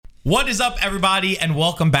What is up, everybody, and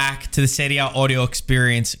welcome back to the Serie A audio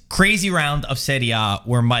experience. Crazy round of Serie A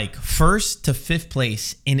where Mike, first to fifth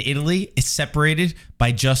place in Italy, is separated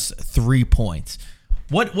by just 3 points.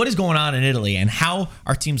 What is going on in Italy, and how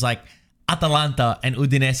are teams like Atalanta and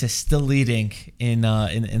Udinese still leading in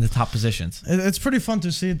the top positions? It's pretty fun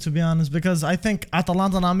to see it, to be honest, because I think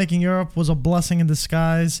Atalanta not making Europe was a blessing in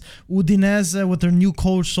disguise. Udinese with their new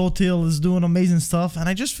coach Sotil is doing amazing stuff, and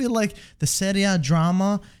I just feel like the Serie A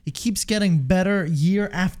drama, it keeps getting better year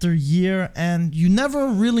after year, and you never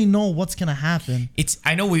really know what's gonna happen.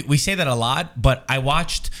 I know we say that a lot, but I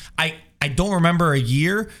don't remember a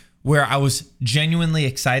year where I was genuinely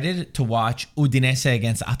excited to watch Udinese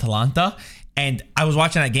against Atalanta. And I was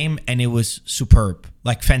watching that game and it was superb.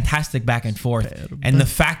 Like fantastic back and forth. And the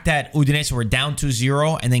fact that Udinese were down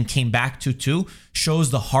 2-0 and then came back 2-2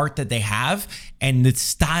 shows the heart that they have, and the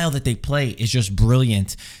style that they play is just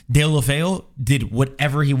brilliant. Deulofeu did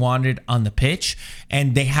whatever he wanted on the pitch,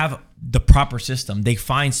 and they have the proper system. They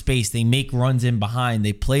find space, they make runs in behind,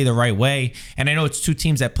 they play the right way. And I know it's two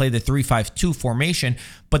teams that play the 3-5-2 formation,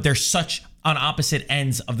 but they're such on opposite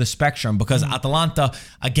ends of the spectrum, because Atalanta,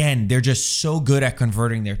 again, they're just so good at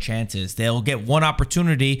converting their chances. They'll get one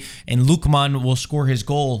opportunity and Lukman will score his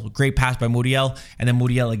goal. Great pass by Muriel, and then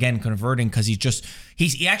Muriel again converting, because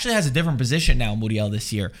he actually has a different position now, Muriel,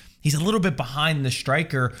 this year. He's a little bit behind the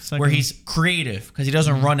striker where he's creative because he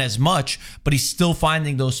doesn't run as much, but he's still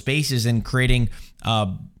finding those spaces and creating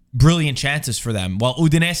brilliant chances for them. While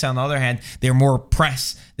Udinese, on the other hand, they're more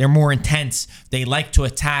press, they're more intense, they like to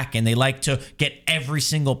attack, and they like to get every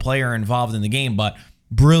single player involved in the game. But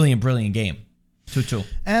brilliant game. 2-2.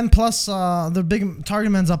 And plus, their big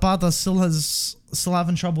target man Zapata still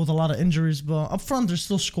having trouble with a lot of injuries, but up front they're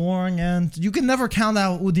still scoring, and you can never count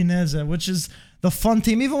out Udinese, which is the fun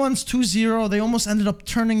team. Even when it's 2-0, they almost ended up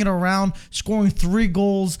turning it around, scoring 3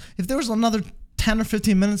 goals. If there was another 10 or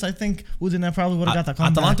 15 minutes, I think Udinese probably would have got that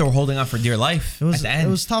comeback. Atalanta were holding on for dear life at the end. It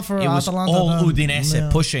was tough for Atalanta. It was all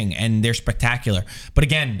Udinese pushing, and they're spectacular. But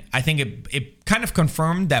again, I think it kind of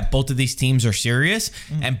confirmed that both of these teams are serious,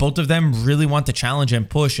 and both of them really want to challenge and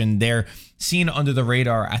push, and they're seen under the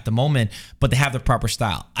radar at the moment, but they have the proper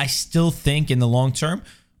style. I still think in the long term,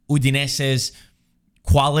 Udinese's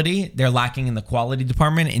quality, they're lacking in the quality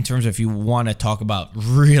department in terms of if you want to talk about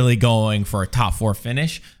really going for a top 4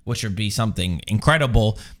 finish, which would be something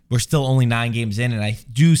incredible. We're still only 9 games in, and I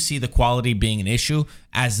do see the quality being an issue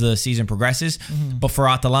as the season progresses. But for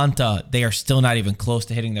Atalanta, they are still not even close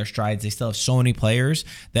to hitting their strides. They still have so many players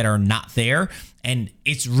that are not there, and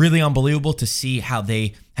it's really unbelievable to see how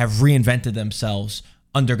they have reinvented themselves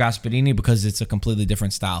under Gasperini, because it's a completely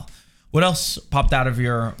different style. What else popped out of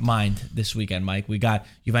your mind this weekend, Mike? We got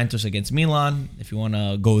Juventus against Milan, if you want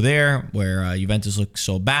to go there, where Juventus looks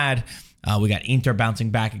so bad. We got Inter bouncing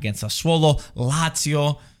back against Sassuolo.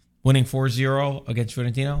 Lazio winning 4-0 against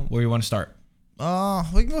Fiorentina. Where do you want to start?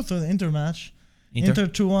 We can go through the Inter match. Inter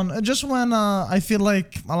 2-1. Just when I feel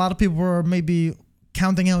like a lot of people were maybe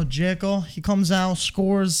counting out Dzeko, he comes out,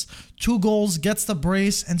 scores 2 goals, gets the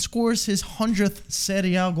brace, and scores his 100th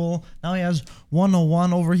Serie A goal. Now he has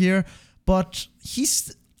 101 over here. But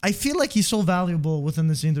I feel like he's so valuable within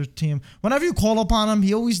this Inter team. Whenever you call upon him,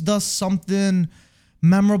 he always does something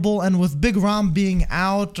memorable. And with Big Ram being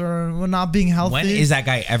out or not being healthy, when is that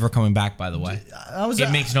guy ever coming back, by the way?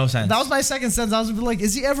 It makes no sense. That was my second sense. I was like,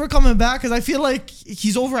 is he ever coming back? Because I feel like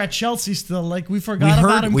he's over at Chelsea still. Like we forgot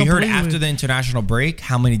about him. We heard after the international break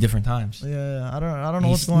how many different times. Yeah, I don't know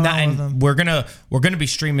what's going on with him. We're gonna be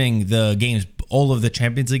streaming the games, all of the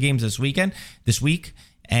Champions League games this week,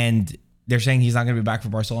 and they're saying he's not going to be back for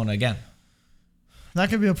Barcelona again. That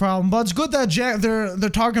could be a problem. But it's good that their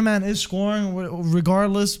target man is scoring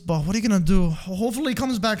regardless. But what are you going to do? Hopefully he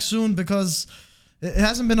comes back soon, because it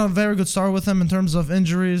hasn't been a very good start with him in terms of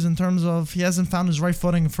injuries, in terms of he hasn't found his right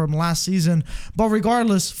footing from last season. But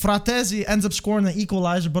regardless, Fratesi ends up scoring the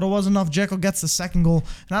equalizer, but it wasn't enough. Dzeko gets the second goal.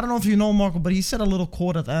 And I don't know if you know, Marco, but he said a little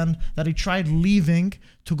quote at the end that he tried leaving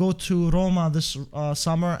to go to Roma this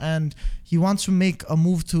summer, and he wants to make a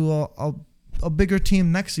move to a bigger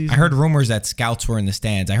team next season. I heard rumors that scouts were in the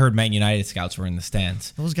stands. I heard Man United scouts were in the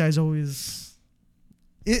stands. Those guys always...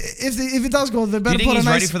 If it does go, they better put a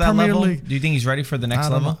nice Premier League. Do you think he's ready for the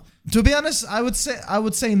next level? To be honest, I would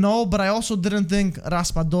say no, but I also didn't think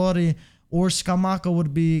Raspadori or Scamacca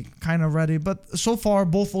would be kind of ready. But so far,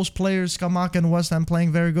 both those players, Scamacca and West Ham,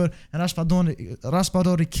 playing very good, and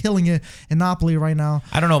Raspadori killing it in Napoli right now.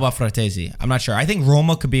 I don't know about Fratesi. I'm not sure. I think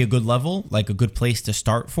Roma could be a good level, like a good place to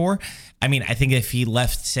start for. I mean, I think if he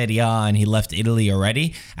left Serie A and he left Italy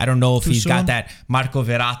already, I don't know if he's got that Marco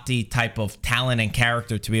Verratti type of talent and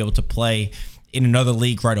character to be able to play in another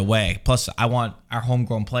league right away. Plus, I want our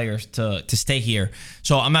homegrown players to stay here.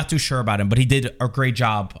 So I'm not too sure about him, but he did a great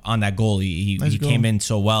job on that goal. He came in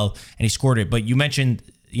so well and he scored it. But you mentioned,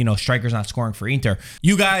 strikers not scoring for Inter.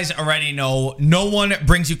 You guys already know no one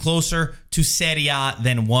brings you closer to Serie A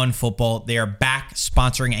than OneFootball. They are back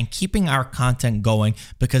sponsoring and keeping our content going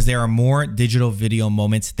because there are more digital video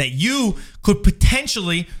moments that you could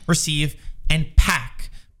potentially receive and pack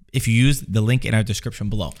if you use the link in our description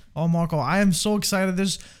below. Oh, Marco, I am so excited.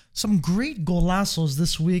 There's some great golazos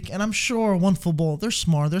this week, and I'm sure OneFootball, they're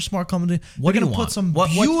smart. They're smart company. What They're do you gonna put want? some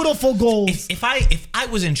beautiful goals. If I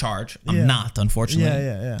was in charge, I'm not, unfortunately.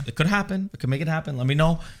 Yeah. It could happen. It could make it happen. Let me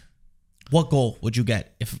know. What goal would you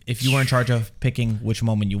get if you were in charge of picking which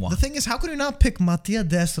moment you want? The thing is, how could you not pick Mattia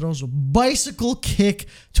Destro's bicycle kick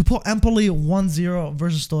to put Empoli 1-0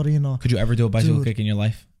 versus Torino? Could you ever do a bicycle kick in your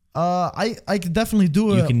life? I could definitely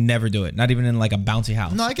do it. You can never do it. Not even in like a bouncy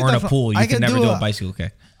house or in a pool. You can never do a bicycle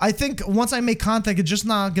kick. I think once I make contact, it's just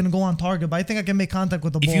not going to go on target. But I think I can make contact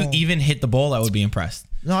with the ball. If you even hit the ball, I would be impressed.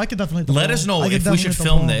 No, I could definitely hit the ball. Let us know if we should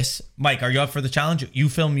film this. Mike, are you up for the challenge? You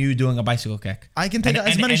film you doing a bicycle kick. I can take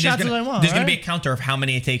as many shots as I want. There's going to be a counter of how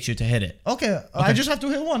many it takes you to hit it. Okay. I just have to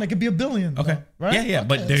hit one. It could be 1 billion. Okay. Right? Yeah.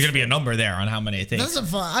 But there's going to be a number there on how many it takes. That's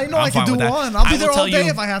fine. I know I can do one. I'll be there all day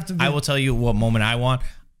if I have to be. I will tell you what moment I want.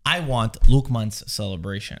 I want Lukman's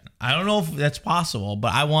celebration. I don't know if that's possible,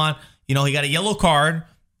 but I want, he got a yellow card,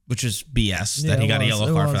 which is BS that he got a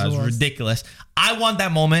yellow card for that. It was ridiculous. I want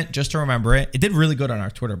that moment just to remember it. It did really good on our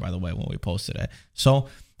Twitter, by the way, when we posted it. So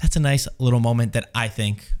that's a nice little moment that I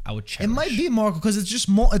think I would cherish. It might be, Marco, because it's just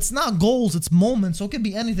it's not goals, it's moments. So it could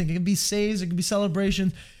be anything. It could be saves, it could be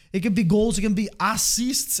celebrations, it could be goals, it can be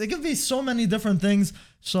assists, it could be so many different things.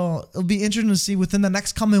 So it'll be interesting to see within the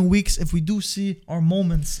next coming weeks if we do see our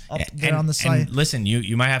moments up there on the site. And listen,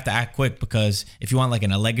 you might have to act quick because if you want like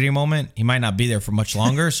an Allegri moment, he might not be there for much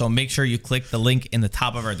longer. So make sure you click the link in the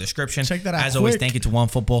top of our description. Check that out. As always, thank you to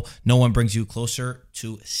OneFootball. No one brings you closer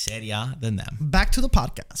to Serie A than them. Back to the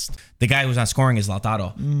podcast. The guy who's not scoring is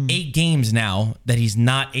Lautaro. 8 games now that he's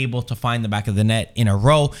not able to find the back of the net in a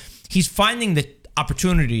row. He's finding the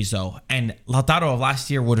opportunities though, and Lautaro of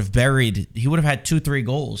last year would have had 2-3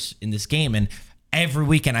 goals in this game, and every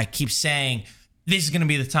weekend I keep saying this is going to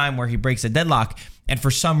be the time where he breaks a deadlock, and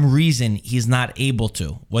for some reason he's not able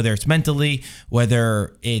to, whether it's mentally,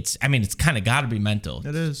 whether it's kind of got to be mental.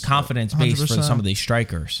 It is confidence based for some of these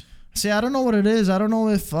strikers. See, I don't know what it is. I don't know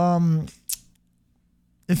if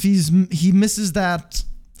he misses that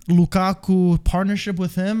Lukaku partnership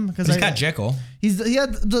with him, because he's got Dzeko. He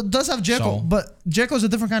does have Dzeko, but Dzeko's a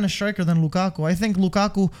different kind of striker than Lukaku. I think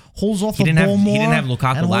Lukaku holds off the ball more. He didn't have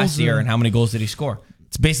Lukaku last year, and how many goals did he score?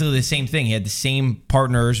 It's basically the same thing. He had the same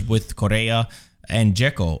partners with Correa and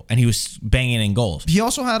Dzeko, and he was banging in goals. He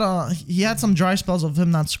also had some dry spells of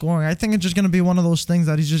him not scoring. I think it's just going to be one of those things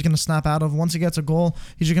that he's just going to snap out of. Once he gets a goal,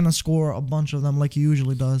 he's just going to score a bunch of them like he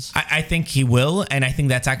usually does. I think he will, and I think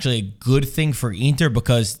that's actually a good thing for Inter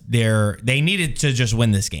because they needed to just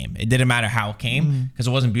win this game. It didn't matter how it came because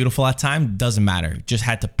it wasn't beautiful at time. Doesn't matter. Just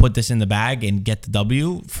had to put this in the bag and get the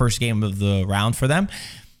W. First game of the round for them.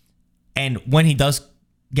 And when he does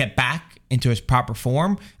get back into his proper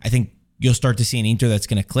form, I think you'll start to see an Inter that's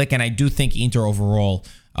going to click. And I do think Inter overall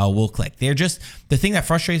will click. They're just, the thing that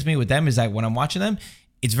frustrates me with them is that when I'm watching them,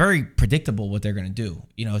 it's very predictable what they're going to do.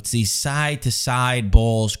 It's these side to side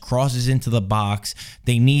balls, crosses into the box.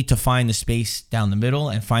 They need to find the space down the middle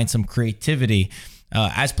and find some creativity.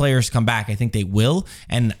 As players come back, I think they will.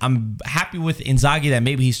 And I'm happy with Inzaghi that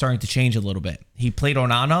maybe he's starting to change a little bit. He played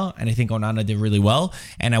Onana, and I think Onana did really well.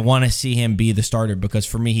 And I want to see him be the starter because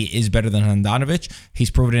for me, he is better than Handanovic. He's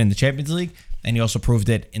proved it in the Champions League, and he also proved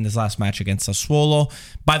it in this last match against Sassuolo.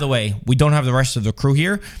 By the way, we don't have the rest of the crew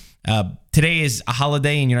here. Today is a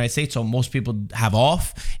holiday in the United States, so most people have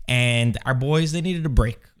off. And our boys, they needed a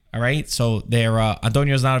break. All right? So they're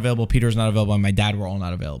Antonio's not available, Peter's not available, and my dad were all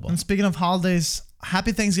not available. And speaking of holidays,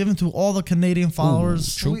 happy Thanksgiving to all the Canadian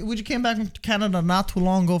followers. We just came back from Canada not too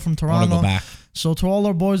long ago from Toronto. I want to go back. So to all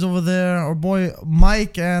our boys over there, our boy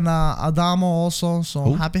Mike and Adamo also.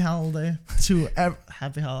 So happy holiday to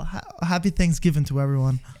happy Thanksgiving to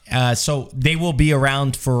everyone. So they will be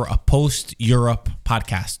around for a post-Europe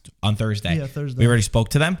podcast on Thursday. Yeah, Thursday. We already spoke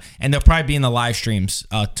to them, and they'll probably be in the live streams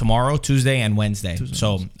tomorrow, Tuesday, and Wednesday.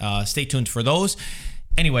 So stay tuned for those.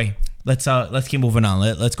 Anyway, let's keep moving on.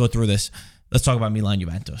 Let's go through this. Let's talk about Milan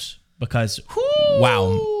Juventus because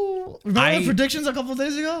wow. Remember the predictions a couple of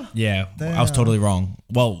days ago? Yeah, Damn. I was totally wrong.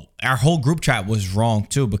 Well, our whole group chat was wrong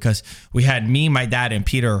too, because we had me, my dad, and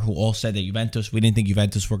Peter who all said that Juventus, we didn't think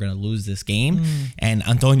Juventus were going to lose this game. And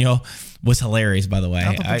Antonio was hilarious, by the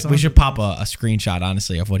way. We should pop a screenshot,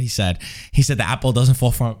 honestly, of what he said. He said the apple doesn't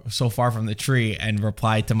fall so far from the tree, and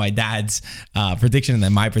replied to my dad's prediction and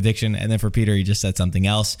then my prediction. And then for Peter, he just said something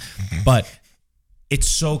else. But it's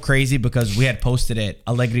so crazy because we had posted it,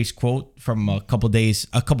 Allegri's quote from a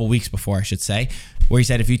couple weeks before, I should say, where he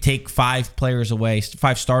said, if you take 5 starters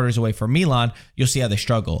away from Milan, you'll see how they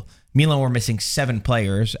struggle. Milan were missing 7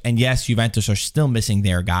 players, and yes, Juventus are still missing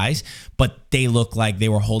their guys, but they look like they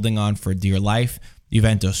were holding on for dear life.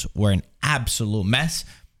 Juventus were an absolute mess.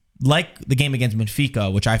 Like the game against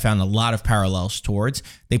Benfica, which I found a lot of parallels towards.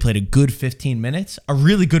 They played a good 15 minutes, a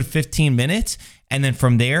really good 15 minutes, and then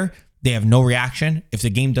from there, they have no reaction. If the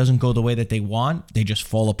game doesn't go the way that they want, they just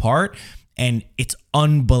fall apart. And it's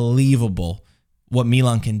unbelievable what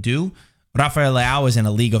Milan can do. Rafael Leao is in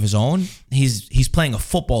a league of his own. He's playing a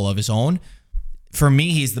football of his own. For me,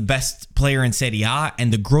 he's the best player in Serie A,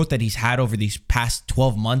 and the growth that he's had over these past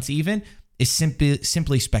 12 months even is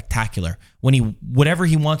simply spectacular. Whatever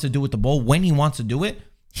he wants to do with the ball, when he wants to do it,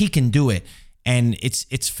 he can do it. And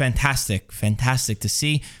it's fantastic to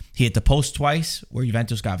see. He hit the post twice, where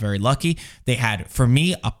Juventus got very lucky. They had, for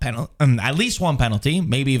me, at least one penalty,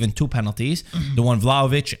 maybe even 2 penalties. The one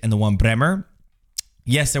Vlahovic and the one Bremer.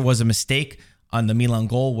 Yes, there was a mistake on the Milan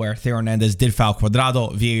goal where Theo Hernandez did foul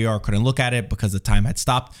Cuadrado. VAR couldn't look at it because the time had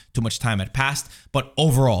stopped. Too much time had passed. But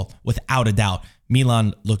overall, without a doubt,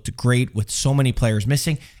 Milan looked great with so many players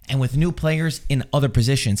missing and with new players in other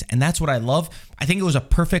positions. And that's what I love. I think it was a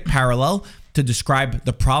perfect parallel to describe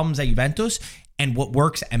the problems at Juventus and what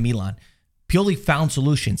works at Milan. Pioli found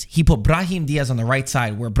solutions. He put Brahim Diaz on the right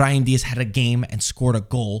side, where Brahim Diaz had a game and scored a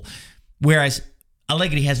goal, whereas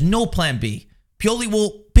Allegri has no plan B. Pioli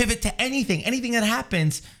will pivot to anything that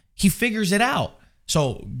happens, he figures it out.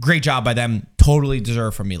 So great job by them. Totally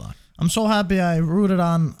deserved for Milan. I'm so happy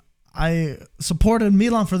I supported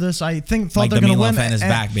Milan for this. Thought they're going to win. The Milan fan is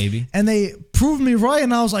back, baby. And they proved me right,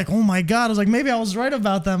 and I was like, oh my God. I was like, maybe I was right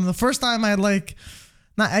about them. The first time I had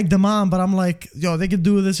not egged them on, but I'm like, yo, they could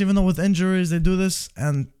do this even though with injuries, they do this.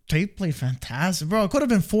 And they played fantastic. Bro, it could have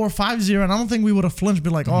been 4-5-0, and I don't think we would have flinched, be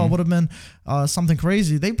like, oh, it would have been something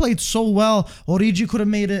crazy. They played so well. Origi could have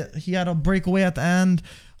made it. He had a breakaway at the end.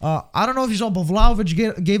 I don't know if you saw, but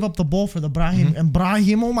Vlahovic gave up the ball for the Brahim. And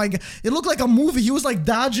Brahim, oh my God. It looked like a movie. He was like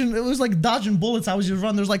dodging. It was like dodging bullets. How was he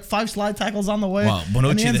run? There's like 5 slide tackles on the way. Well,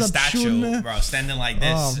 Bonucci, the statue, bro, standing like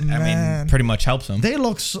this, pretty much helps him.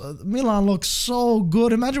 Milan looks so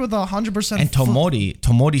good. Imagine with 100%. And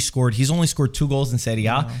Tomori scored. He's only scored 2 goals in Serie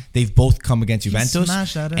A. They've both come against Juventus.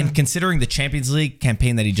 Smashed that in. And considering the Champions League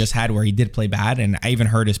campaign that he just had, where he did play bad, and I even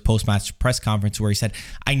heard his post-match press conference where he said,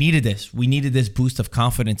 I needed this. We needed this boost of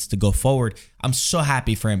confidence to go forward. I'm so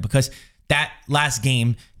happy for him, because that last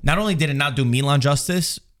game, not only did it not do Milan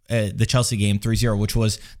justice, the Chelsea game 3-0, which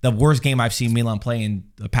was the worst game I've seen Milan play in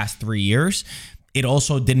the past 3 years, it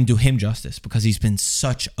also didn't do him justice, because he's been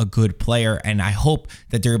such a good player. And I hope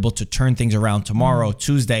that they're able to turn things around tomorrow,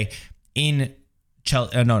 Tuesday, in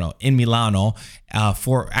Milano.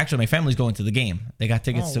 Actually, my family's going to the game. They got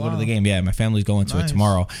tickets to go to the game. Yeah, my family's going to it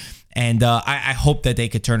tomorrow. And I hope that they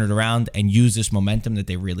could turn it around and use this momentum that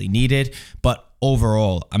they really needed. But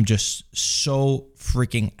overall, I'm just so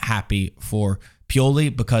freaking happy for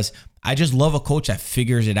Pioli, because I just love a coach that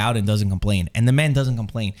figures it out and doesn't complain. And the man doesn't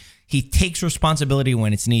complain. He takes responsibility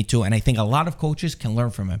when it's need to. And I think a lot of coaches can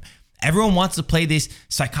learn from him. Everyone wants to play these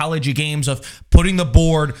psychology games of putting the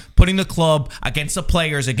board, putting the club against the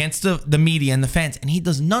players, against the media and the fans. And he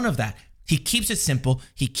does none of that. He keeps it simple.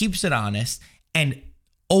 He keeps it honest. And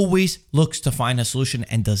always looks to find a solution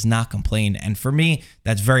and does not complain. And for me,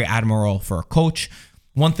 that's very admirable for a coach.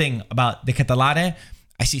 One thing about De Ketelare,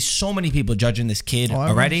 I see so many people judging this kid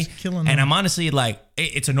already. And I'm honestly like,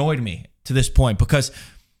 it's annoyed me to this point, because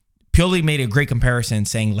Pioli made a great comparison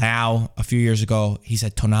saying Leao a few years ago. He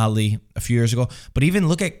said Tonali a few years ago. But even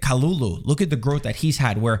look at Kalulu. Look at the growth that he's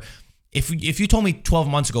had, where if you told me 12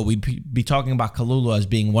 months ago we'd be talking about Kalulu as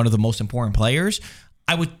being one of the most important players,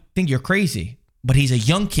 I would think you're crazy. But he's a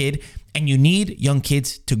young kid, and you need young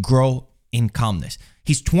kids to grow in calmness.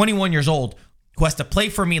 He's 21 years old, who has to play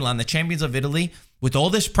for Milan, the champions of Italy, with all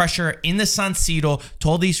this pressure in the San Siro to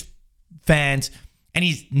all these fans, and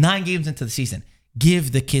he's 9 games into the season.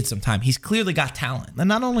 Give the kid some time. He's clearly got talent. And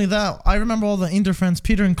not only that, I remember all the Inter fans,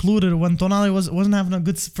 Peter included, when Tonali wasn't having a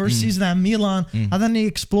good first season at Milan, and then he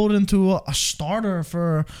exploded into a starter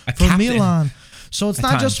for Milan. So it's At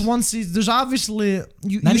not just times. one season. There's obviously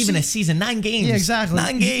Not even a season, 9 games. Yeah, exactly.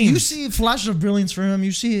 9 games. You see flashes of brilliance for him.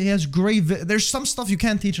 You see he has great. There's some stuff you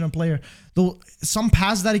can't teach in a player. Though some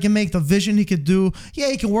passes that he can make, the vision he could do. Yeah,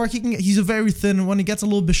 he can work. He's a very thin. When he gets a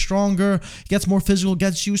little bit stronger, gets more physical,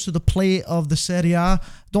 gets used to the play of the Serie A.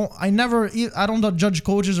 I don't judge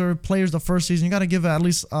coaches or players the first season. You got to give it at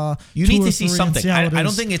least You 2 need or to see 3 and something. how I it don't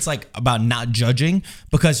is. think it's like about not judging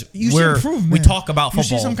because You see we improvement. talk about You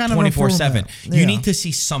see football some kind of 24/7. improvement. You Yeah. need to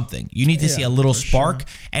see something. You need to see a little for spark,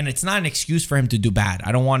 and it's not an excuse for him to do bad.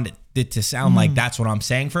 I don't want it to sound like that's what I'm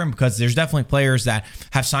saying for him because there's definitely players that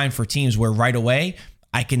have signed for teams where right away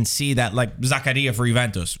I can see that, like Zakaria for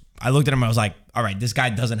Juventus. I looked at him, I was like, all right, this guy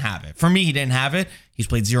doesn't have it. For me, he didn't have it. He's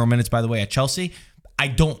played 0 minutes, by the way, at Chelsea.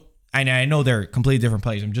 I know they're completely different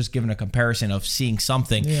players. I'm just giving a comparison of seeing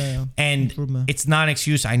something. Yeah. And Improvement. it's not an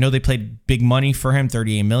excuse. I know they played big money for him,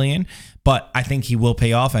 38 million, but I think he will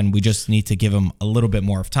pay off, and we just need to give him a little bit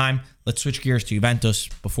more of time. Let's switch gears to Juventus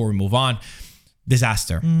before we move on.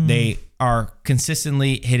 Disaster. They are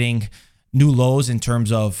consistently hitting new lows in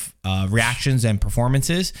terms of reactions and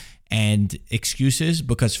performances and excuses,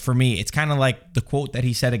 because for me, it's kind of like the quote that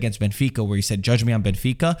he said against Benfica where he said, judge me on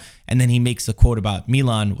Benfica. And then he makes the quote about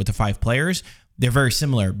Milan with the 5 players. They're very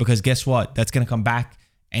similar because guess what? That's going to come back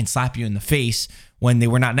and slap you in the face when they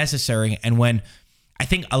were not necessary. And when I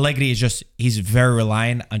think Allegri he's very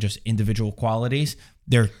reliant on just individual qualities.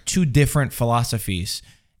 They're 2 different philosophies,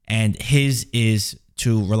 and his is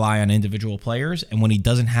to rely on individual players. And when he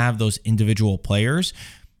doesn't have those individual players,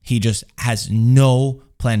 he just has no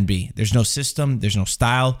plan B. There's no system. There's no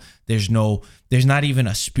style. There's not even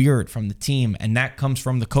a spirit from the team. And that comes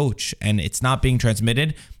from the coach, and it's not being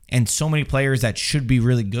transmitted. And so many players that should be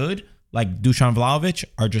really good, like Dusan Vlahovic,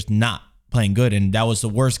 are just not playing good. And that was the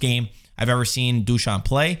worst game I've ever seen Dusan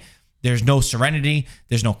play. There's no serenity.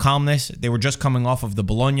 There's no calmness. They were just coming off of the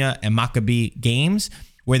Bologna and Maccabi games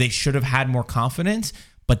where they should have had more confidence,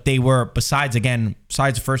 but they were, besides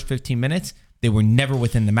the first 15 minutes, they were never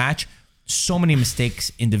within the match. So many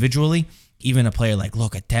mistakes individually, even a player like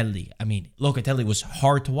Locatelli. I mean, Locatelli was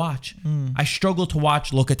hard to watch. I struggled to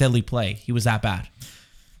watch Locatelli play. He was that bad.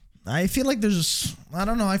 I feel like I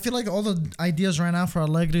don't know. I feel like all the ideas right now for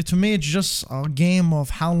Allegri, to me, it's just a game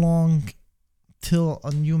of how long till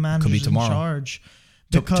a new manager's in charge.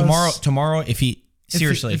 Tomorrow, if he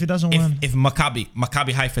doesn't win, if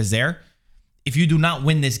Maccabi Haifa is there, if you do not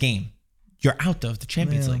win this game, you're out of the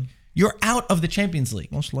Champions League. You're out of the Champions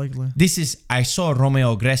League. Most likely. I saw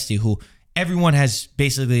Romeo Agresti, who everyone has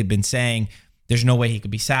basically been saying there's no way he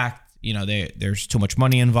could be sacked. You know, there's too much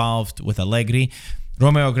money involved with Allegri.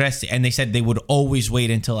 Romeo Agresti, and they said they would always wait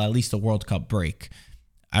until at least the World Cup break.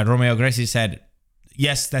 Romeo Agresti said,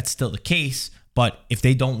 yes, that's still the case, but if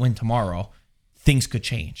they don't win tomorrow, things could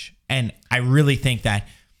change. And I really think that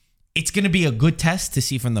it's going to be a good test to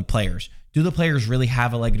see from the players. Do the players really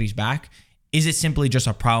have Allegri's back? Is it simply just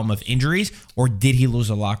a problem of injuries, or did he lose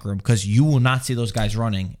a locker room? Because you will not see those guys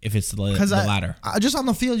running if it's the latter. Just on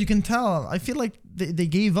the field, you can tell. I feel like they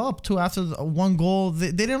gave up too after the 1 goal.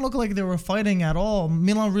 They didn't look like they were fighting at all.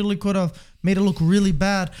 Milan really could have made it look really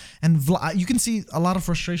bad. And you can see a lot of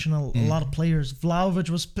frustration, a lot of players.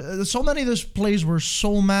 Vlahovic so many of those players were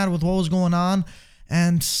so mad with what was going on.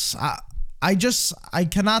 And I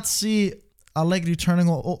cannot see Allegri turning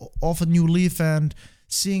off a new leaf and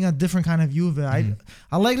seeing a different kind of Juve.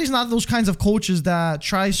 Allegri's not those kinds of coaches that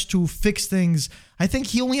tries to fix things. I think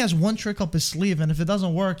he only has one trick up his sleeve, and if it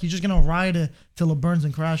doesn't work, he's just going to ride it till it burns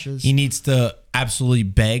and crashes. He needs to absolutely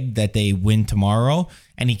beg that they win tomorrow,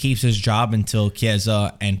 and he keeps his job until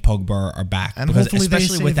Chiesa and Pogba are back. And because hopefully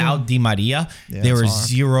especially without Di Maria, there was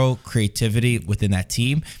zero creativity within that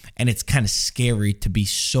team, and it's kind of scary to be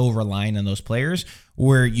so reliant on those players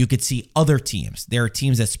where you could see other teams. There are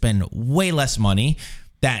teams that spend way less money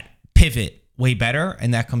that pivot way better,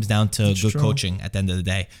 and that comes down to good coaching at the end of the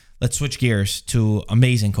day. Let's switch gears to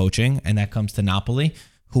amazing coaching, and that comes to Napoli,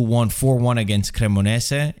 who won 4-1 against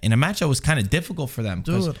Cremonese in a match that was kind of difficult for them.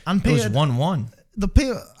 Dude, it was 1-1.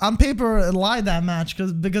 On paper, it lied that match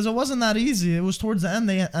because it wasn't that easy. It was towards the end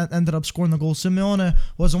they ended up scoring the goal. Simeone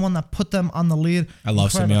was the one that put them on the lead. I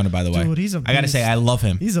love Simeone, by the way. Dude, he's a beast. I got to say, I love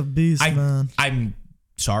him. He's a beast, man. I'm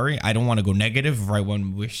sorry, I don't want to go negative right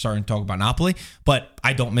when we're starting to talk about Napoli, but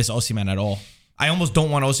I don't miss Osimhen at all. I almost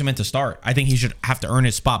don't want Osimhen to start. I think he should have to earn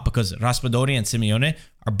his spot because Raspadori and Simeone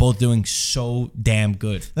are both doing so damn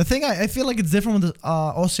good. The thing, I feel like it's different with the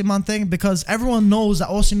Osimhen thing because everyone knows that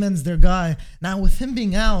Osimhen's their guy. Now, with him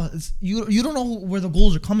being out, you don't know where the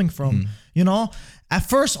goals are coming from, you know? At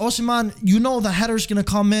first, Osimhen, you know the header's going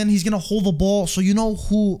to come in. He's going to hold the ball, so you know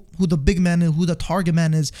who the big man is, who the target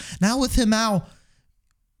man is. Now, with him out,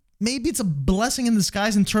 maybe it's a blessing in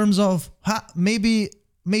disguise in terms of maybe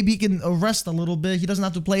he can rest a little bit. He doesn't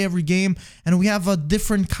have to play every game, and we have a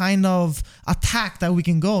different kind of attack that we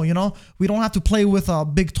can go. We don't have to play with a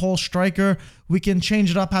big, tall striker. We can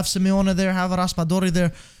change it up, have Simeone there, have Raspadori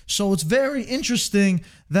there. So it's very interesting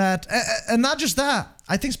that, and not just that,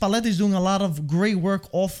 I think Spalletti is doing a lot of great work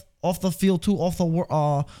off the field too, off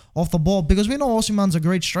the ball, because we know Osimhen's a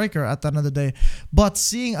great striker at the end of the day. But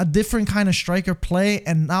seeing a different kind of striker play,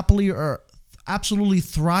 and Napoli are absolutely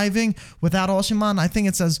thriving without Osimhen, I think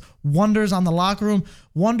it says wonders on the locker room,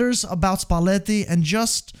 wonders about Spalletti, and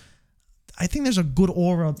just I think there's a good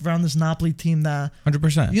aura around this Napoli team that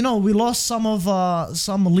 100%. We lost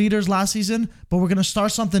some leaders last season, but we're gonna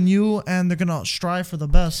start something new, and they're gonna strive for the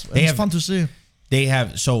best. It's fun to see. They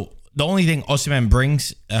have the only thing Osimhen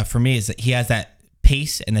brings for me is that he has that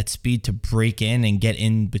pace and that speed to break in and get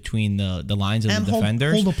in between the lines of the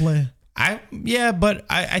defenders. Hold the play. But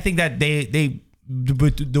I think that the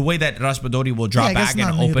way that Raspadori will drop back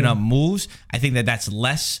and open up moves, I think that's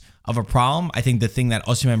less of a problem. I think the thing that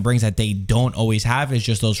Osimhen brings that they don't always have is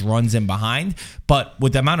just those runs in behind. But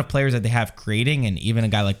with the amount of players that they have creating, and even a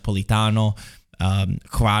guy like Politano,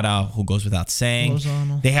 Kvara, who goes without saying,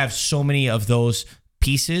 Lozano. They have so many of those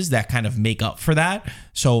pieces that kind of make up for that.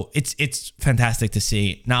 So it's fantastic to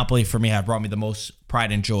see. Napoli, for me, have brought me the most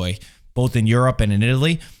pride and joy, both in Europe and in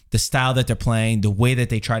Italy. The style that they're playing, the way that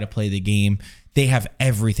they try to play the game, they have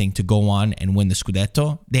everything to go on and win the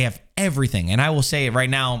Scudetto. They have everything. And I will say it right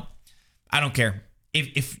now, I don't care.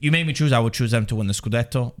 If you made me choose, I would choose them to win the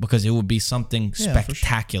Scudetto, because it would be something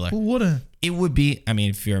spectacular. Sure. Who wouldn't? It would be,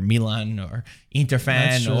 if you're a Milan or Inter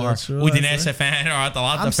fan or Udinese fan or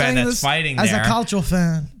Atalanta fan that's fighting as there. As a Calcio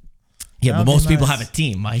fan. Yeah, but most people have a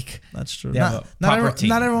team, Mike. That's true. Not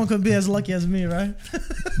everyone could be as lucky as me, right?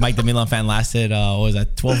 Mike, the Milan fan, lasted,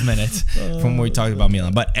 12 minutes from where we talked about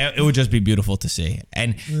Milan. But it would just be beautiful to see.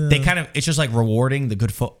 And they it's just like rewarding the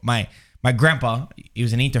good foot. My grandpa, he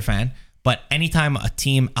was an Inter fan, but anytime a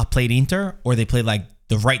team outplayed Inter, or they played like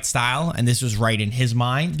the right style, and this was right in his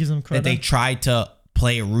mind, gives them credit, that they tried to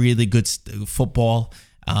play a really good football.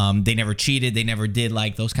 They never cheated. They never did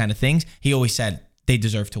like those kind of things. He always said, they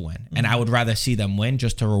deserve to win. And I would rather see them win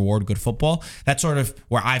just to reward good football. That's sort of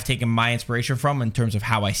where I've taken my inspiration from in terms of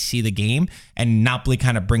how I see the game. And Napoli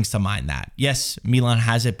kind of brings to mind that. Yes, Milan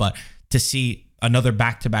has it, but to see another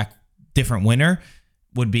back-to-back different winner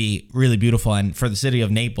would be really beautiful. And for the city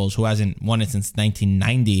of Naples, who hasn't won it since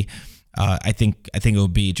 1990, I think it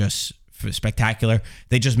would be just spectacular.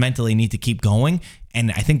 They just mentally need to keep going.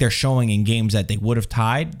 And I think they're showing in games that they would have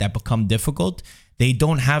tied that become difficult. They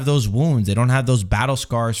don't have those wounds. They don't have those battle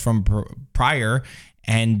scars from prior,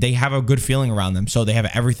 and they have a good feeling around them. So they have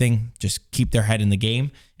everything. Just keep their head in the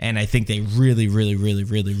game, and I think they really, really, really,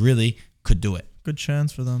 really, really could do it. Good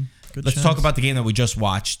chance for them. Let's talk about the game that we just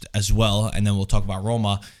watched as well, and then we'll talk about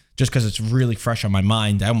Roma, just because it's really fresh on my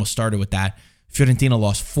mind. I almost started with that. Fiorentina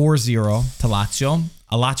lost 4-0 to Lazio,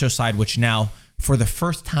 a Lazio side which now, for the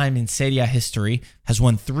first time in Serie A history, has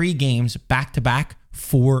won 3 games back-to-back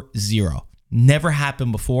 4-0. Never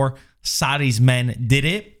happened before. Sarri's men did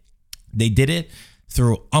it. They did it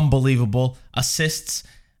through unbelievable assists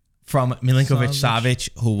from Milinkovic-Savic,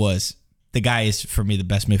 who was, the guy is, for me, the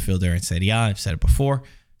best midfielder in Serie A. I've said it before,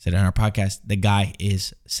 said it on our podcast. The guy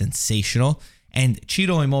is sensational. And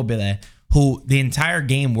Ciro Immobile, who the entire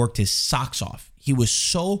game worked his socks off. He was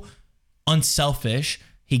so unselfish.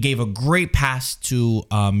 He gave a great pass to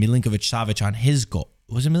Milinkovic-Savic on his goal.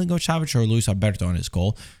 Was it Milinkovic-Savic or Luis Alberto on his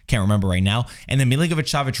goal? Can't remember right now. And then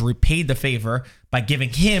Milinkovic-Savic repaid the favor by giving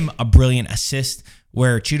him a brilliant assist,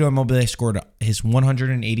 where Ciro Immobile scored his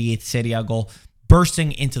 188th Serie A goal,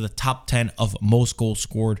 bursting into the top 10 of most goals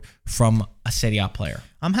scored from a Serie A player.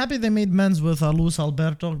 I'm happy they made men's with Luis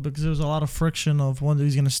Alberto, because there was a lot of friction of whether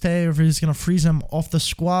he's going to stay or if he's going to freeze him off the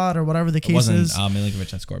squad or whatever the case is. It wasn't Milinkovic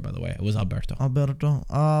that scored, by the way. It was Alberto.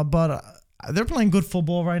 But they're playing good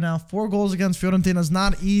football right now. 4 goals against Fiorentina is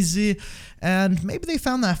not easy, and maybe they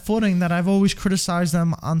found that footing that I've always criticized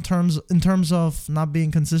them in terms of not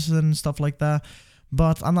being consistent and stuff like that.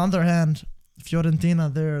 But on the other hand,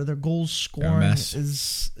 Fiorentina, their goal scoring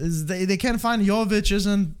is they can't find. Jovic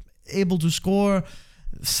isn't able to score.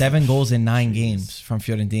 7 goals in 9 games from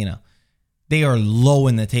Fiorentina. They are low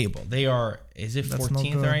in the table. They are, is it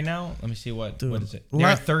 14th right now? Let me see what is it?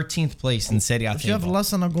 They're 13th place in Serie A table. If you have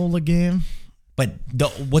less than a goal a game. But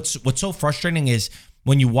what's so frustrating is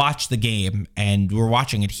when you watch the game, and we're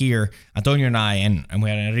watching it here, Antonio and I, and we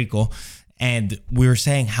had Enrico, and we were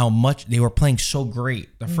saying how much they were playing so great.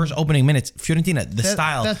 The first opening minutes, Fiorentina,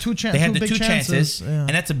 style, they had the 2 chances, and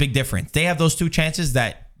that's a big difference. They have those 2 chances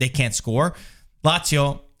that they can't score.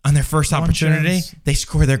 Lazio, on their first One opportunity, chance. they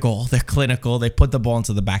score their goal. They're clinical. They put the ball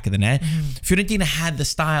into the back of the net. Fiorentina had the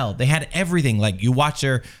style. They had everything. Like you watch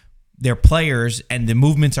their players and the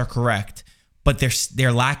movements are correct, but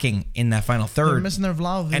they're lacking in that final third. They're missing their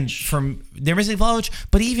Vlahovic. And they're missing Vlahovic,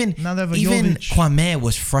 but even Now they have a even Jovic. Kwame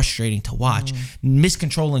was frustrating to watch.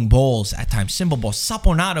 Miscontrolling balls at times, simple balls.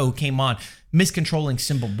 Saponato, who came on, miscontrolling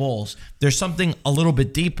simple balls. There's something a little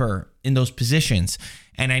bit deeper in those positions.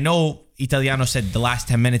 And I know Italiano said the last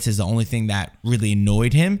 10 minutes is the only thing that really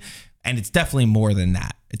annoyed him. And it's definitely more than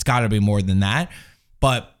that. It's got to be more than that.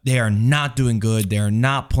 But they are not doing good. They're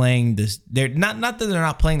not playing this. They're not that they're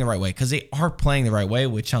not playing the right way, because they are playing the right way,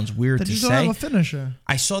 which sounds weird They to just don't say. have a finisher.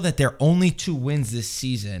 I saw that their only 2 wins this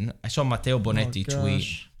season. I saw Matteo Bonetti Oh, tweet.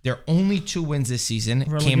 gosh. Their only 2 wins this season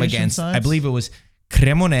came Relegation against, sides? I believe it was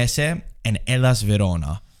Cremonese and Hellas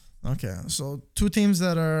Verona. Okay, so 2 teams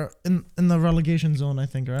that are in the relegation zone, I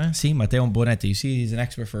think, right? See, Matteo Bonetti. You see, he's an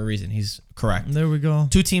expert for a reason. He's correct. There we go.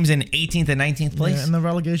 2 teams in 18th and 19th place. Yeah, in the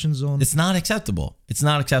relegation zone. It's not acceptable. It's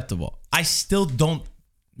not acceptable. I still don't.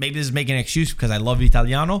 Maybe this is making an excuse because I love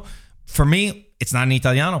Italiano. For me, it's not an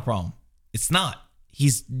Italiano problem. It's not.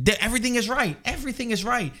 Everything is right. Everything is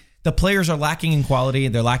right. The players are lacking in quality.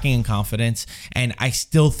 They're lacking in confidence. And I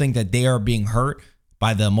still think that they are being hurt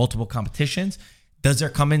by the multiple competitions. Does there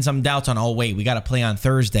come in some doubts on, oh, wait, we got to play on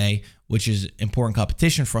Thursday, which is important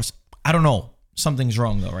competition for us? I don't know. Something's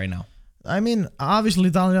wrong, though, right now. I mean, obviously,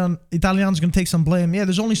 Italiano's going to take some blame. Yeah,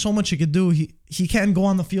 there's only so much he could do. He can't go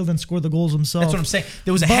on the field and score the goals himself. That's what I'm saying.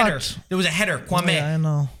 There was a header. There was a header. Kwame. Yeah, I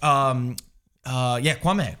know.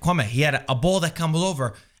 Kwame. He had a ball that comes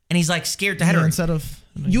over, and he's like scared to header. Yeah, instead of...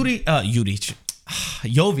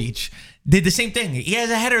 Jovic did the same thing. He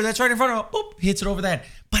has a header that's right in front of him. Boop, hits it over that.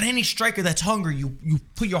 But any striker that's hungry, you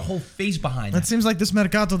put your whole face behind It it. seems like this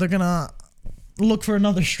Mercato, they're going to look for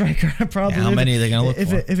another striker. Probably. Yeah, how many are they going to look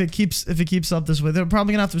for? If it keeps up this way, they're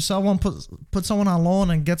probably going to have to sell one, put someone on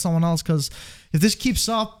loan and get someone else, because if this keeps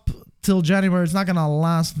up till January, it's not going to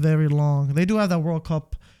last very long. They do have that World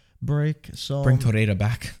Cup break, so... Bring Torreira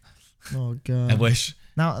back. Oh, God. I wish.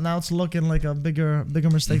 Now it's looking like a bigger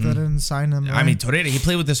mistake that I didn't sign him. I right? mean, Torreira, he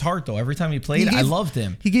played with his heart, though. Every time he played, I loved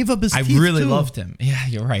him. He gave up his I teeth, really too. loved him. Yeah,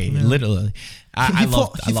 you're right. Literally. I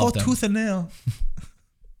loved He fought him. tooth and nail.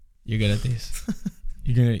 You're good at these.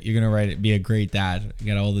 You're gonna write it. Be a great dad.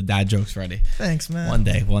 You got all the dad jokes ready. Thanks, man. One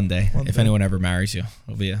day. One If day. anyone ever marries you,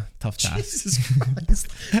 it'll be a tough task. Jesus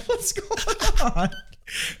Christ. What's going on?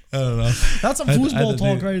 I don't know. That's some foosball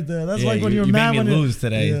talk right there. That's like when you're you mad made when me you lose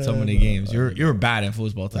today in so many games. You were bad in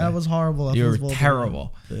football today. That was horrible. at You were foosball.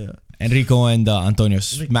 terrible. Yeah. Enrico and Antonio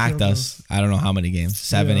smacked killed us. I don't know how many games.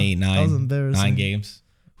 7, Yeah, 8, that was 9. embarrassing. 9 games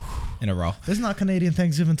in a row. This is not Canadian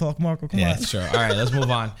Thanksgiving talk, Marco. Come Yeah, on. sure. All right, let's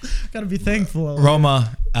move on. Gotta be thankful.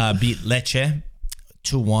 Roma beat Lecce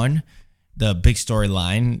 2-1. The big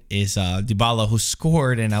storyline is Dybala, who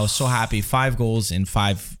scored, and I was so happy, 5 goals in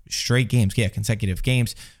 5 straight games, consecutive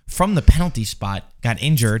games, from the penalty spot, got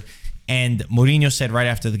injured, and Mourinho said right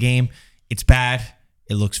after the game, it's bad,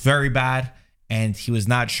 it looks very bad, and he was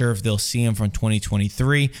not sure if they'll see him from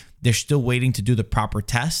 2023. They're still waiting to do the proper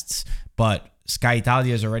tests, but Sky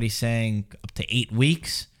Italia is already saying up to 8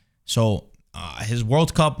 weeks, so his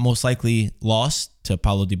World Cup most likely lost to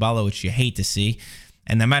Paulo Dybala, which you hate to see.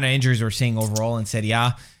 And the amount of injuries we're seeing overall in Serie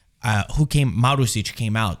A, Marusic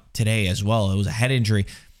came out today as well. It was a head injury.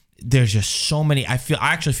 There's just so many. I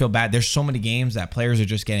actually feel bad. There's so many games that players are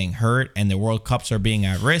just getting hurt and the World Cups are being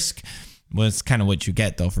at risk. Well, it's kind of what you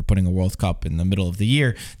get, though, for putting a World Cup in the middle of the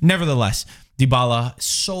year. Nevertheless, Dybala,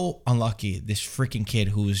 so unlucky. This freaking kid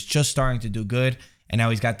who was just starting to do good, and now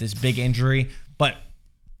he's got this big injury. But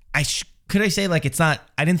could I say, like, it's not,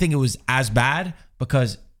 I didn't think it was as bad,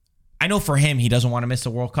 because I know for him, he doesn't want to miss the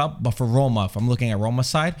World Cup. But for Roma, if I'm looking at Roma's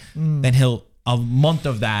side, then a month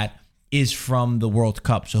of that is from the World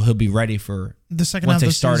Cup. So he'll be ready for the second once half they of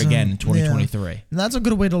the start season. again in 2023. Yeah. And that's a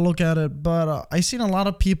good way to look at it. But I seen a lot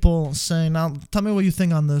of people saying, now tell me what you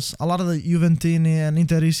think on this. A lot of the Juventini and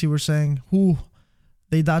Interisti were saying,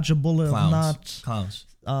 they dodged a bullet of Clowns.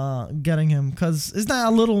 getting him. Because isn't that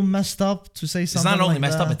a little messed up to say something It's not only like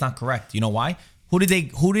messed that? up, it's not correct. You know why? Who did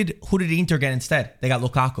Inter get instead? They got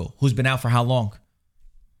Lukaku, who's been out for how long?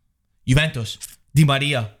 Juventus, Di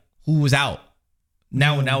Maria, who was out.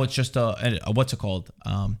 Now it's just a what's it called?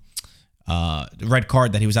 Red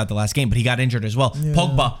card that he was out the last game, but he got injured as well. Yeah.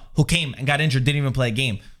 Pogba, who came and got injured, didn't even play a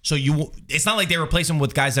game. So it's not like they replace him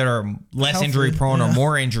with guys that are less Healthy, injury prone or yeah.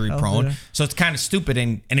 more injury prone. Healthier. So it's kind of stupid.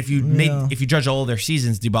 And if you judge all of their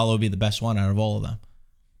seasons, Dybala would be the best one out of all of them.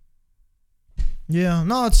 Yeah,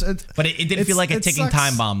 no, But it didn't feel like a ticking sucks.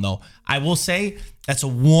 time bomb, though. I will say that's a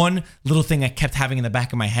one little thing I kept having in the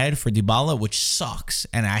back of my head for Dybala, which sucks.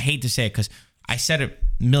 And I hate to say it because I said it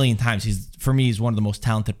a million times. For me, he's one of the most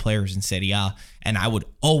talented players in Serie A, and I would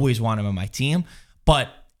always want him on my team. But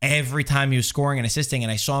every time he was scoring and assisting,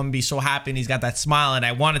 and I saw him be so happy, and he's got that smile, and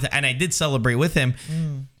I wanted to, and I did celebrate with him.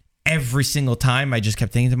 Every single time, I just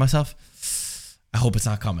kept thinking to myself, I hope it's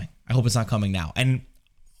not coming. I hope it's not coming now. And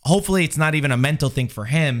hopefully it's not even a mental thing for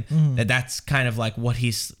him that's kind of like what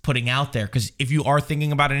he's putting out there. Because if you are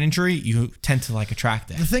thinking about an injury, you tend to like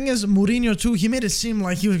attract it. The thing is, Mourinho too, he made it seem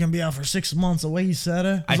like he was going to be out for 6 months. The way he said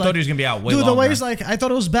it. I thought he was going to be out way longer. Dude, the way he's like, I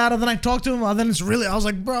thought it was bad. And then I talked to him. And then it's really, I was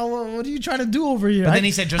like, bro, what are you trying to do over here? But then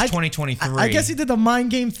he said just 2023. I guess he did the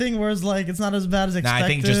mind game thing where it's like, it's not as bad as expected. I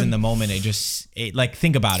think just in the moment, like,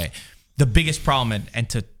 think about it. The biggest problem, and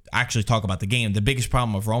to actually talk about the game, the biggest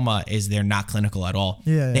problem of Roma is they're not clinical at all.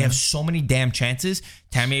 They have so many damn chances.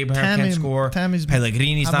 Tammy Abraham can't score.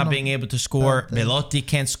 Pellegrini's not being able to score. Belotti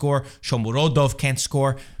can't score. Shomurodov can't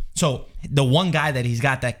score. So the one guy that he's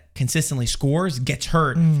got that consistently scores gets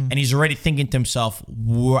hurt, and he's already thinking to himself,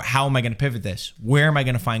 how am I going to pivot this? Where am I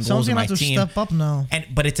going to find goals in my team? Step up now.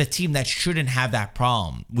 But it's a team that shouldn't have that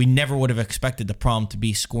problem. We never would have expected the problem to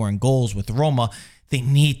be scoring goals with Roma. They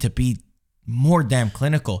need to be more damn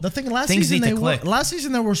clinical. The thing last season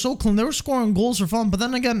they were so clean. They were scoring goals for fun, but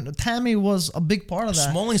then again, Tammy was a big part of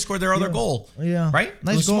that. Smalling scored their other goal. Yeah, right.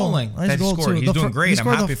 Nice goal. Smalling Nice goal scored. too. He's doing great. I'm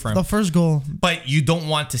happy for him. The first goal. But you don't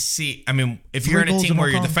want to see. I mean, if you're in a team where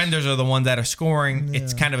your defenders are the ones that are scoring,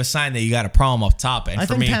 it's kind of a sign that you got a problem up top. And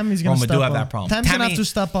for me, Roma do have that problem. Tammy's gonna have to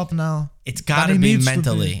step up now. It's got to be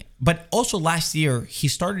mentally. But also last year, he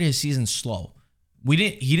started his season slow.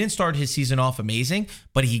 He didn't start his season off amazing,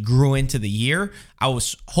 but he grew into the year. I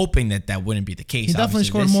was hoping that wouldn't be the case. He definitely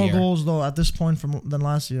scored more goals though at this point than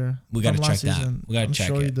last year. We got to check that. We got to check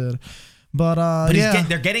it. I'm sure he did. But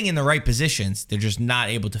they're getting in the right positions. They're just not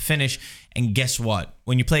able to finish. And guess what?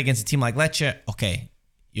 When you play against a team like Lecce, okay,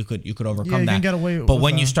 you could overcome that. Can get away but with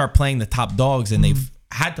when that. you start playing the top dogs, and they've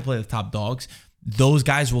had to play the top dogs, those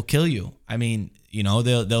guys will kill you. I mean,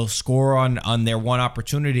 they'll score on their one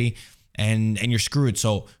opportunity. And you're screwed.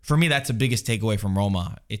 So for me, that's the biggest takeaway from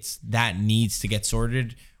Roma. It's that needs to get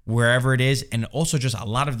sorted wherever it is. And also just a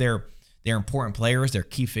lot of their important players, their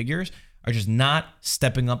key figures, are just not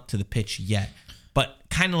stepping up to the pitch yet. But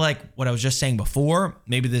kind of like what I was just saying before,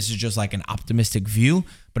 maybe this is just like an optimistic view,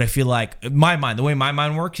 but I feel like the way my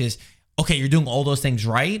mind works is, okay, you're doing all those things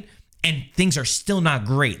right, and things are still not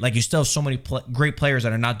great. Like you still have so many great players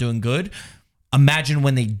that are not doing good. Imagine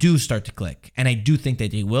when they do start to click. And I do think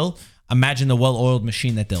that they will. Imagine the well-oiled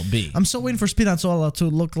machine that they'll be. I'm still waiting for Spinazzola to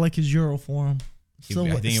look like his Euro form. I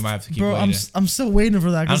think you might have to keep waiting. I'm still waiting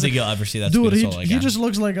for that. I don't think you'll ever see that dude, Spinazzola again. He just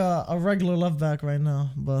looks like a regular left back right now,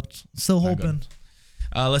 but still hoping.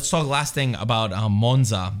 Let's talk last thing about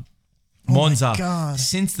Monza. Monza,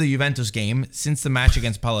 since the Juventus game, since the match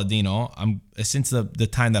against Palladino, since the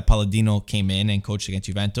time that Palladino came in and coached against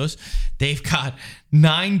Juventus, they've got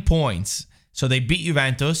 9 points. So they beat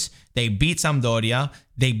Juventus, they beat Sampdoria,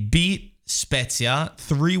 they beat Spezia,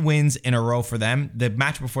 3 wins in a row for them. The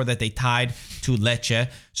match before that, they tied to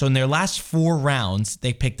Lecce. So in their last 4 rounds,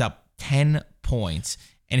 they picked up 10 points.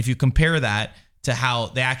 And if you compare that to how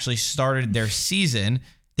they actually started their season,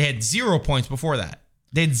 they had 0 points before that.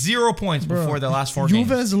 They had 0 points before the last 4 games.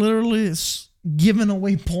 Juve is literally giving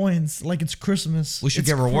away points like it's Christmas. We should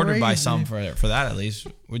get rewarded by some for that at least.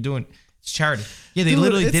 It's charity. Yeah, they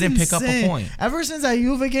literally didn't pick up a point. Ever since that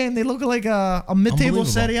Juve game, they look like a mid-table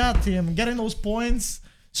Serie A team. Getting those points,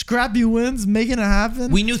 scrappy wins, making it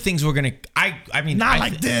happen. We knew things were going to... I mean... Not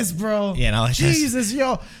like this, bro. Yeah, not like Jesus, this.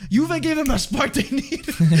 yo. Juve gave them the spark they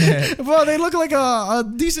needed. Bro, they look like a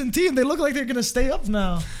decent team. They look like they're going to stay up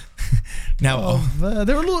now. Man.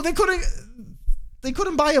 They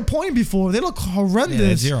couldn't buy a point before. They look horrendous. Yeah, they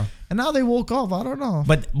had 0. And now they woke up. I don't know.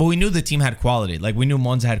 But we knew the team had quality. Like, we knew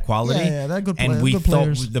Monza had quality. Yeah, they're good players. And we thought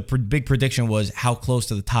players. The big prediction was how close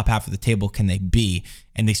to the top half of the table can they be?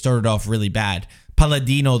 And they started off really bad.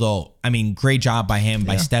 Palladino, though, I mean, great job by him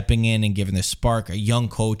by stepping in and giving the spark. A young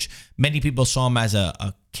coach. Many people saw him as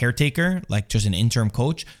a caretaker, like just an interim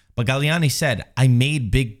coach. But Galliani said, I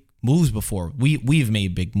made big moves before. We've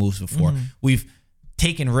made big moves before. We've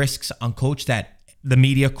taken risks on coach that the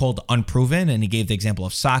media called unproven, and he gave the example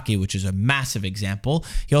of Saki, which is a massive example.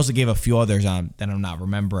 He also gave a few others that I'm not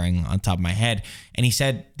remembering on top of my head, and he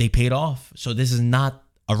said they paid off. So this is not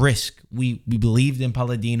a risk. We believed in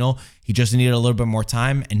Palladino. He just needed a little bit more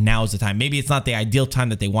time, and now is the time. Maybe it's not the ideal time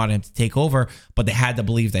that they wanted him to take over, but they had to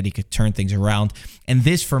believe that he could turn things around. And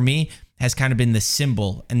this, for me, has kind of been the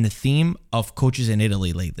symbol and the theme of coaches in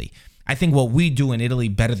Italy lately. I think what we do in Italy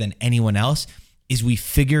better than anyone else is we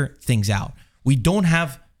figure things out. We don't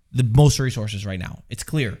have the most resources right now. It's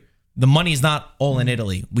clear. The money is not all in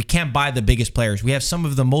Italy. We can't buy the biggest players. We have some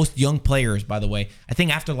of the most young players, by the way. I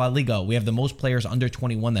think after La Liga, we have the most players under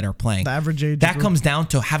 21 that are playing. The average age that group. comes down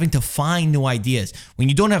to having to find new ideas. When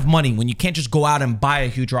you don't have money, when you can't just go out and buy a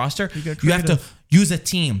huge roster, you have to use a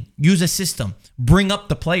team, use a system, bring up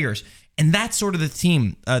the players. And that's sort of the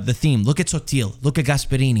theme. Look at Sotil, look at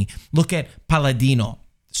Gasperini, look at Palladino.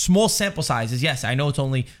 Small sample sizes. Yes, I know it's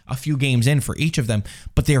only a few games in for each of them,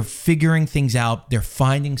 but they're figuring things out. They're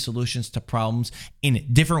finding solutions to problems in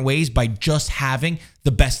different ways by just having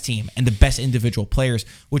the best team and the best individual players,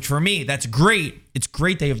 which for me, that's great. It's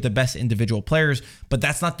great they have the best individual players, but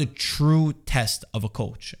that's not the true test of a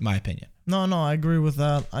coach, in my opinion. No, I agree with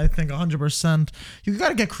that. I think 100%. You got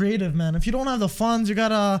to get creative, man. If you don't have the funds, you got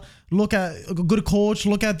to look at a good coach,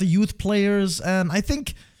 look at the youth players, and I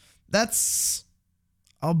think that's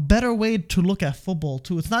a better way to look at football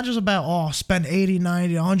too. It's not just about spend 80,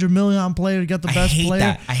 90, 100 million on player to get the best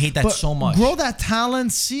player. I hate that so much. Grow that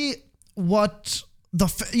talent, see what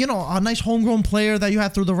a nice homegrown player that you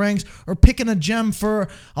have through the ranks, or picking a gem for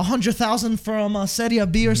 100,000 from Serie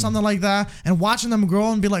B or something like that, and watching them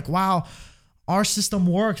grow and be like, wow, our system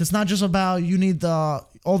works. It's not just about you need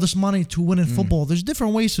all this money to win in football. There's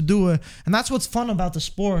different ways to do it, and that's what's fun about the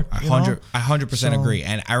sport. I 100% agree.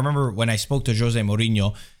 And I remember when I spoke to Jose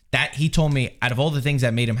Mourinho, that he told me out of all the things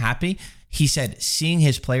that made him happy, he said seeing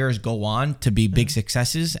his players go on to be big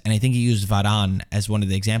successes, and I think he used Varane as one of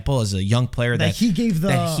the examples as a young player that he gave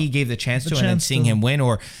the chance to, and then seeing him win.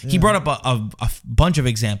 Or he brought up a bunch of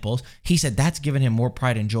examples. He said that's given him more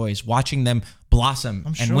pride and joy is watching them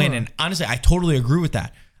blossom and win. And honestly, I totally agree with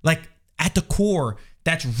that. Like at the core,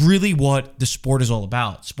 that's really what the sport is all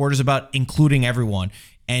about. Sport is about including everyone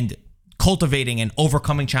and cultivating and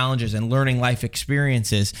overcoming challenges and learning life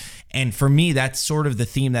experiences. And for me, that's sort of the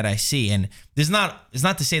theme that I see. And it's not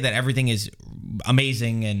to say that everything is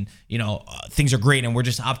amazing and things are great and we're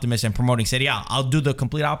just optimists and promoting Serie A. I'll do the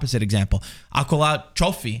complete opposite example. I'll call out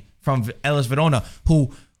Cioffi from Hellas Verona,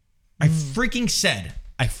 who I freaking said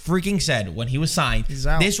when he was signed,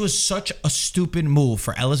 this was such a stupid move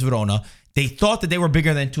for Hellas Verona. They thought that they were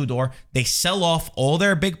bigger than Tudor. They sell off all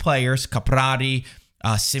their big players, Caprari,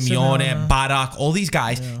 Simeone, Barak, all these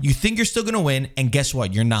guys. Yeah. You think you're still going to win, and guess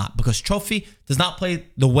what? You're not, because Cioffi does not play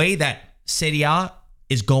the way that Serie A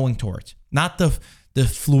is going towards. Not the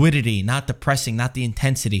fluidity, not the pressing, not the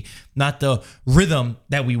intensity, not the rhythm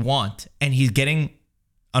that we want. And he's getting,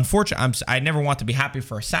 unfortunate. I never want to be happy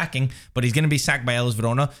for a sacking, but he's going to be sacked by Hellas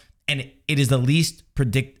Verona, and it is the most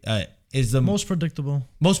predictable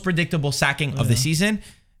sacking of the season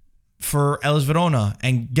for Hellas Verona.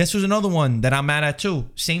 And guess who's another one that I'm mad at too?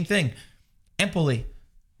 Same thing. Empoli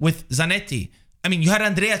with Zanetti. I mean, you had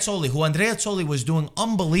Andrea Azzoli was doing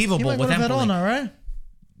unbelievable with Empoli. Verona, right?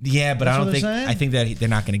 Yeah, but I think that they're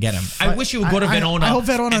not going to get him. I wish he would go to Verona. I hope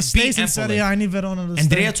Verona stays in Serie A. I need Verona to stay.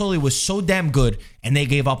 Andrea Azzoli was so damn good, and they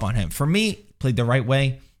gave up on him. For me, played the right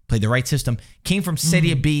way, played the right system, came from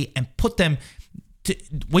Serie B and put them to,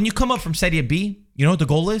 when you come up from Serie B, you know what the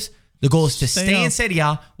goal is? The goal is to stay in Serie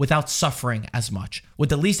A without suffering as much, with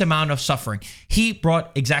the least amount of suffering. He brought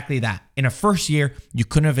exactly that. In a first year, you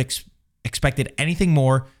couldn't have expected anything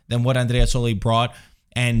more than what Andrea Azzoli brought.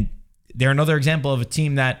 And they're another example of a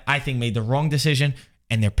team that I think made the wrong decision,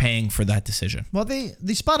 and they're paying for that decision. Well, they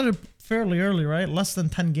spotted it fairly early, right? Less than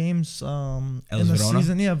 10 games in the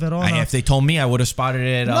season. Yeah, Verona. If they told me, I would have spotted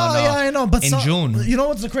it I know, but in June. You know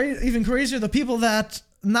what's even crazier? The people that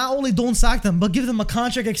not only don't sack them, but give them a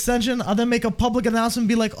contract extension, and then make a public announcement and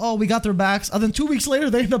be like, oh, we got their backs. And then 2 weeks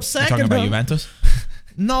later, they end up sacking them. You're talking about Juventus?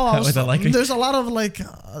 No, there's a lot of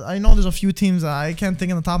I know there's a few teams that I can't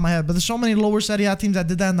think on the top of my head, but there's so many lower Serie A teams that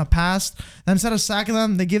did that in the past. And instead of sacking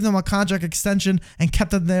them, they gave them a contract extension and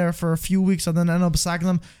kept them there for a few weeks, and then ended up sacking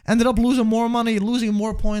them. Ended up losing more money, losing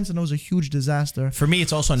more points, and it was a huge disaster. For me,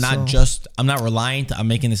 it's also not just, I'm not reliant on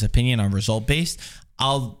making this opinion on result based.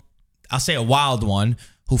 I'll say a wild one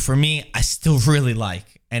who for me I still really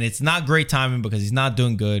like, and it's not great timing because he's not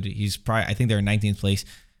doing good. He's probably, I think they're in 19th place.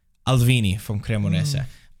 Alvini from Cremonese.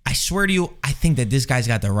 I swear to you, I think that this guy's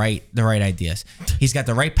got the right ideas. He's got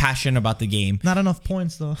the right passion about the game. Not enough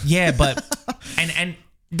points though. Yeah, but and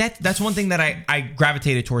that's one thing that I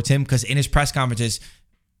gravitated towards him, because in his press conferences,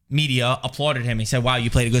 media applauded him. He said, "Wow,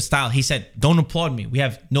 you played a good style." He said, "Don't applaud me. We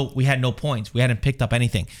had no points. We hadn't picked up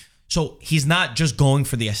anything." So he's not just going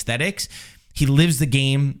for the aesthetics. He lives the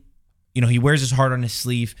game. He wears his heart on his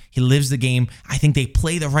sleeve. He lives the game. I think they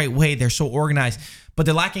play the right way. They're so organized. but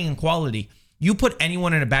they're lacking in quality. You put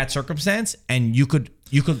anyone in a bad circumstance and you could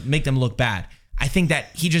make them look bad. I think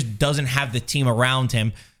that he just doesn't have the team around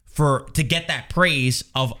him to get that praise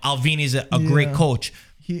of Alvini's a great coach.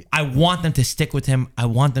 I want them to stick with him. I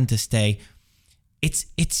want them to stay. It's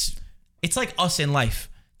like us in life.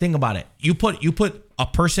 Think about it. You put a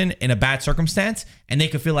person in a bad circumstance and they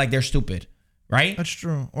could feel like they're stupid, right? That's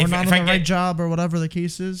true. Or not in the right job or whatever the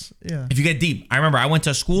case is. Yeah. If you get deep, I remember I went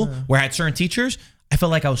to a school where I had certain teachers. I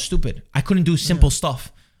felt like I was stupid. I couldn't do simple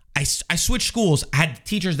stuff. I switched schools. I had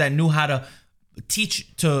teachers that knew how to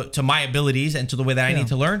teach to my abilities and to the way that I need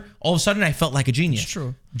to learn. All of a sudden, I felt like a genius. It's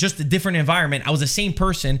true. Just a different environment. I was the same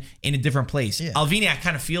person in a different place. Yeah. Alvini, I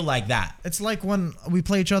kind of feel like that. It's like when we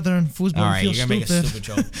play each other in foosball. All right, we feel you're going to make a stupid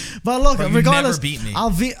joke. But look, bro, regardless, you never beat me.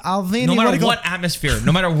 Alvini, no matter what atmosphere,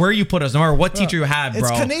 no matter where you put us, no matter what teacher you have, bro.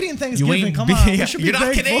 It's Canadian Thanksgiving. Come on. You're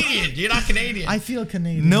not Canadian. You're not Canadian. I feel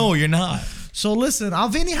Canadian. No, you're not. So listen,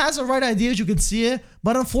 Alvini has the right ideas. You can see it,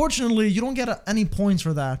 but unfortunately, you don't get any points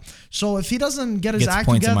for that. So if he doesn't get his act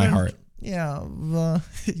points together, in my heart. Yeah,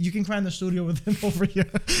 you can cry in the studio with him over here.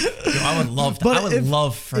 Yo, I would love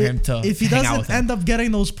for him to. If he hang out doesn't with him. end up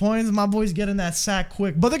getting those points, my boy's getting that sack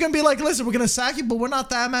quick. But they're gonna be like, listen, we're gonna sack you, but we're not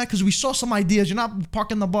that mad because we saw some ideas. You're not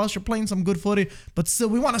parking the bus. You're playing some good footy, but still,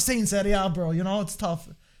 we want to stay in Serie A, bro. You know, it's tough.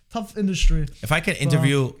 Tough industry. If I could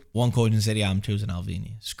interview one coach in Serie A, I'm choosing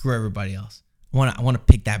Alvini. Screw everybody else. I want to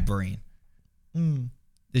pick that brain.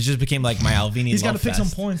 This just became like my Alvini. He's got to pick some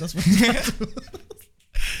points. That's what he's got to do.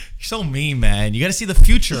 You're so mean, man. You got to see the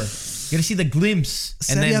future. You got to see the glimpse.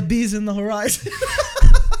 Serie B's in the horizon.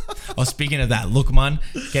 Oh, speaking of that, Lukman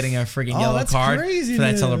getting a freaking yellow card crazy, for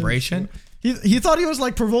that celebration. He thought he was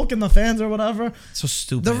like provoking the fans or whatever. So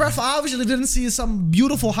stupid. The ref obviously didn't see some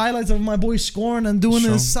beautiful highlights of my boy scoring and doing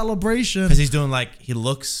his celebration. Because he's doing like, he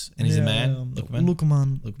looks and he's a man.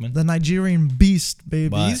 Lukman. The Nigerian beast, baby.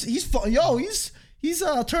 But He's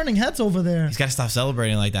turning heads over there. He's got to stop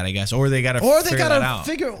celebrating like that, I guess. Or they got to figure that out.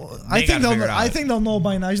 I think they'll know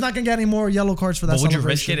by now. He's not going to get any more yellow cards for that celebration. Would you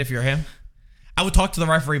risk it if you're him? I would talk to the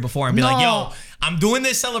referee before and be like, yo, I'm doing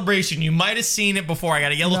this celebration. You might have seen it before. I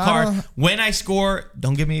got a yellow card. When I score,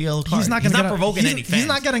 don't give me a yellow card. He's not provoking any fans. He's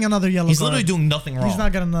not getting another yellow card. He's literally doing nothing wrong. He's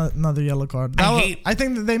not getting another yellow card. I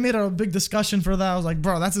think that they made a big discussion for that. I was like,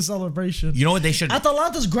 bro, that's a celebration. You know what they should...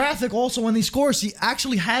 Atalanta's graphic also, when he scores, he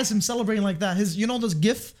actually has him celebrating like that. You know this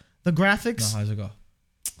GIF? The graphics? No, how's it go?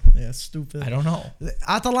 Yeah, stupid. I don't know.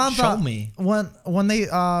 Atalanta. Show me. When they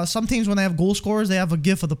some teams when they have goal scorers, they have a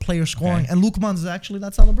GIF of the player scoring, and Lukman's is actually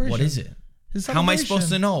that celebration. What is it? How am I supposed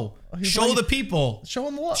to know? Show the people. Show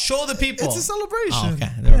them what? Show the people. It's a celebration. Oh,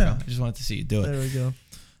 okay, there we go. I just wanted to see you do it. There we go.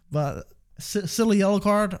 But silly yellow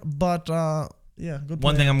card. But yeah, good.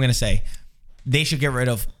 One thing I'm gonna say, they should get rid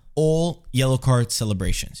of all yellow card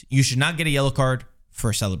celebrations. You should not get a yellow card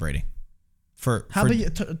for celebrating. How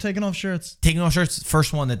about taking off shirts? Taking off shirts,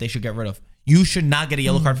 first one that they should get rid of. You should not get a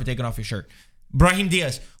yellow card for taking off your shirt. Brahim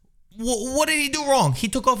Diaz, what did he do wrong? He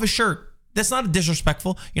took off his shirt. That's not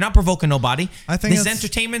disrespectful. You're not provoking nobody. I think this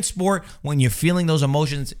entertainment sport. When you're feeling those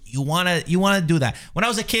emotions, you wanna do that. When I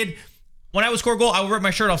was a kid, when I would score a goal, I would rip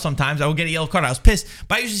my shirt off sometimes. I would get a yellow card. I was pissed,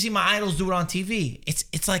 but I used to see my idols do it on TV.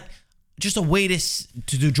 It's like just a way to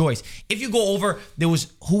do joys. If you go over,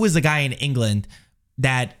 who was the guy in England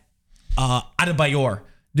that Adebayor.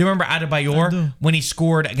 Do you remember Adebayor when he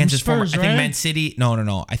scored against his Spurs, former? I think Man City.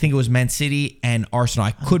 No. I think it was Man City and Arsenal.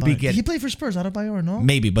 I could be getting. He played for Spurs. Adebayor, no?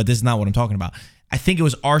 Maybe, but this is not what I'm talking about. I think it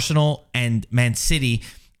was Arsenal and Man City,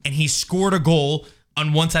 and he scored a goal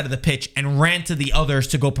on one side of the pitch and ran to the others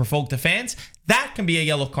to go provoke the fans. That can be a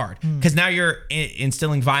yellow card because now you're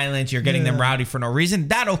instilling violence. You're getting them rowdy for no reason.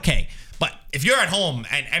 That okay. But if you're at home,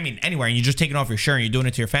 and I mean anywhere, and you're just taking off your shirt and you're doing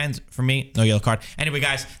it to your fans, for me, no yellow card. Anyway,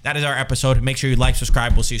 guys, that is our episode. Make sure you like,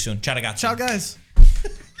 subscribe. We'll see you soon. Ciao, ragazzi. Ciao, guys.